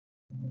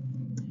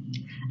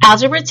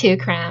Algebra 2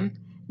 Cram,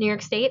 New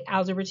York State,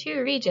 Algebra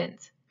 2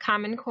 Regents,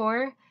 Common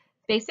Core,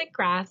 Basic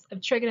Graphs of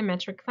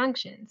Trigonometric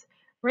Functions,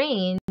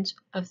 Range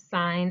of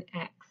Sine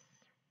x.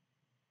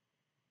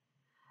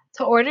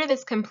 To order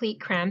this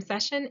complete Cram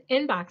session,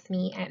 inbox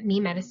me at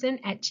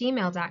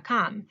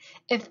memedicine@gmail.com.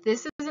 If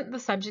this isn't the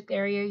subject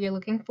area you're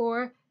looking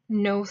for,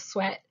 no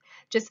sweat.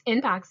 Just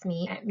inbox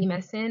me at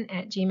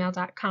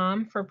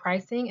memedicine@gmail.com for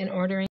pricing and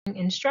ordering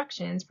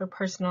instructions for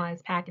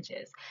personalized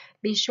packages.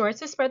 Be sure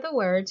to spread the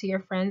word to your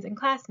friends and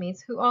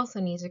classmates who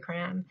also need to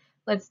cram.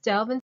 Let's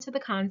delve into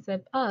the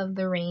concept of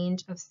the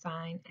range of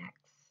sine x.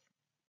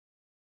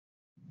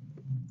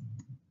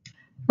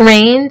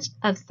 Range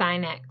of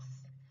sine x.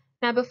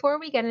 Now, before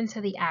we get into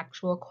the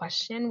actual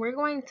question, we're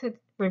going to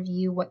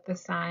review what the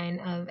sine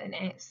of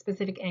a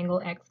specific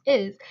angle x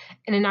is.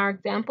 And in our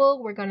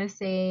example, we're going to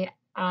say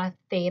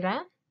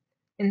theta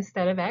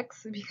instead of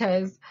x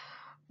because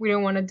we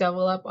don't want to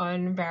double up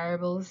on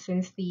variables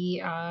since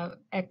the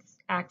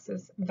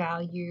x-axis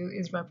value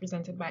is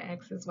represented by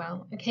x as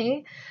well,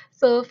 okay?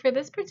 So for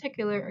this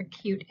particular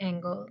acute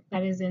angle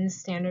that is in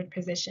standard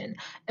position,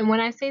 and when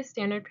I say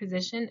standard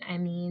position, I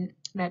mean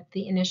that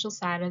the initial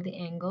side of the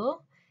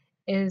angle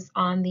is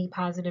on the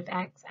positive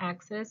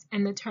x-axis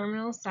and the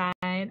terminal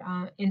side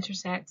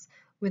intersects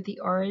with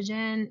the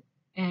origin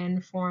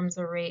and forms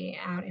a ray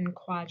out in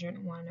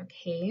quadrant 1,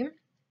 okay?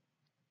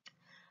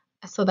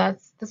 So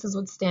this is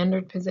what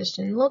standard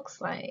position looks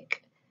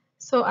like.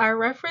 So our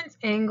reference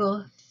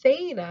angle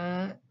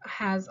theta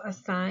has a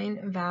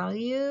sine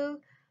value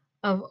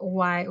of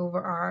y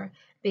over r.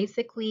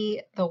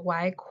 Basically, the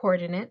y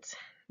coordinate,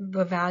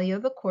 the value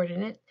of the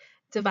coordinate,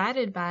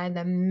 divided by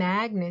the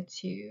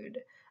magnitude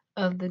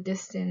of the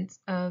distance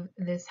of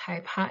this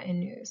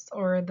hypotenuse,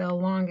 or the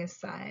longest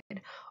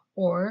side,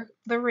 or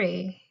the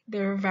ray.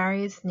 There are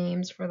various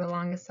names for the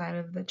longest side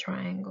of the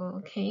triangle,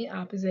 okay,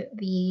 opposite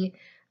the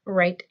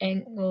right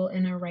angle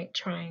in a right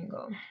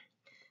triangle.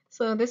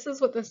 So this is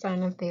what the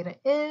sine of theta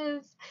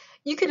is.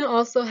 You can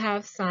also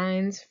have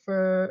sines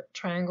for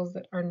triangles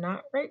that are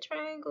not right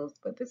triangles,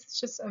 but this is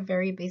just a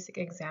very basic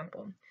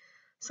example.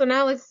 So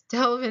now let's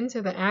delve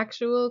into the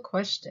actual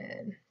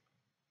question.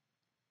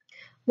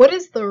 What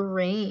is the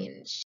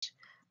range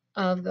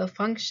of the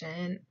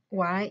function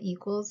y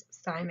equals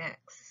sine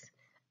x?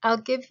 I'll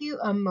give you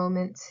a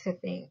moment to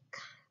think.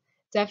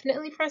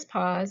 Definitely press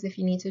pause if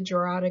you need to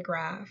draw out a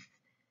graph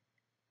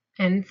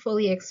and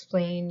fully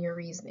explain your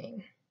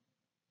reasoning.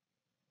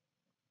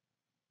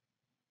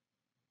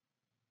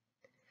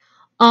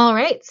 All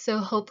right, so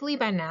hopefully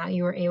by now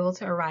you were able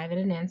to arrive at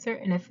an answer,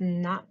 and if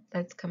not,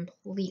 that's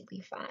completely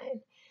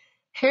fine.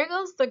 Here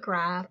goes the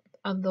graph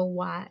of the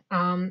y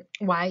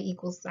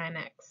equals sine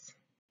x.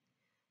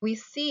 We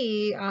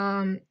see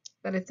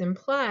that it's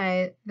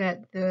implied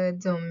that the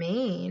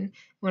domain,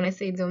 when I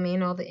say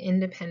domain, all the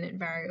independent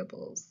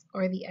variables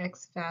or the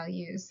x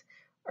values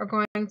are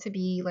going to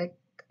be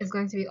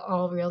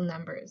all real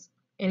numbers.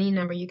 Any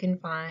number you can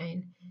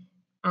find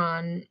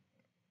on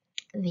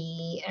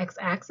the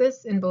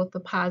x-axis in both the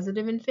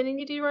positive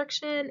infinity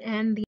direction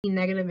and the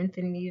negative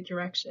infinity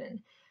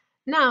direction.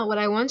 Now, what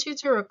I want you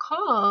to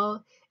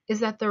recall is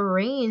that the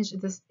range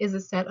is a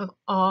set of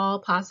all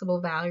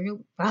possible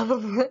values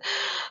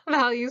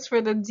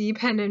for the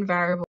dependent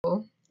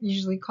variable,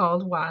 usually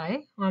called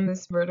y, on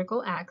this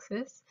vertical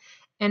axis.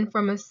 And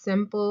from a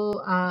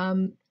simple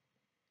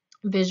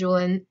visual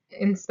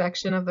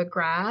inspection of the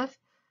graph,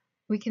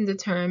 we can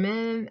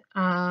determine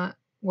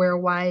where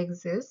y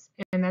exists,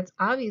 and that's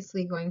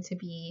obviously going to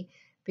be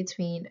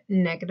between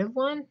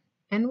 -1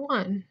 and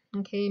 1,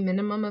 okay?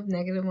 Minimum of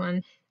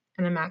 -1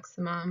 and a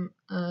maximum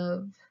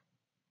of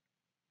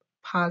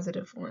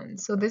 +1.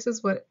 So this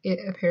is what it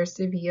appears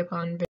to be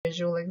upon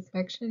visual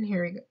inspection.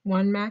 Here we go,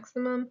 1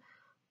 maximum,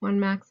 1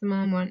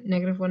 maximum, -1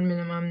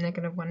 minimum,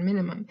 -1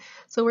 minimum.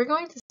 So we're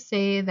going to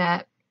say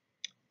that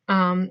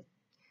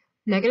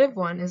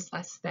 -1 is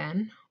less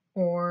than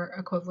or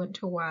equivalent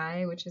to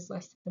y, which is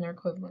less than or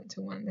equivalent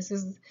to 1. This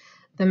is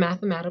the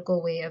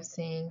mathematical way of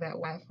saying that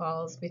y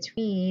falls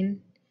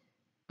between,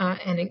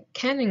 and it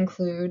can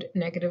include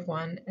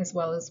 -1 as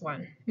well as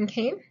 1,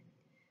 okay?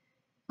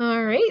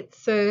 All right,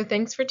 so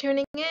thanks for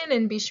tuning in,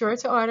 and be sure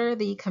to order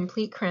the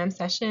complete cram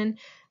session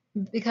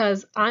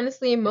because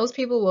honestly, most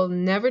people will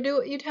never do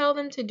what you tell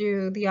them to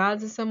do. The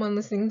odds of someone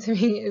listening to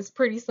me is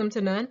pretty slim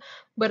to none,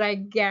 but I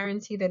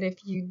guarantee that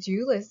if you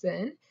do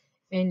listen,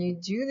 and you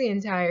do the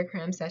entire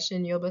cram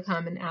session, you'll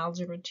become an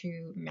Algebra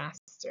 2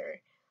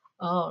 master.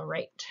 All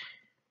right.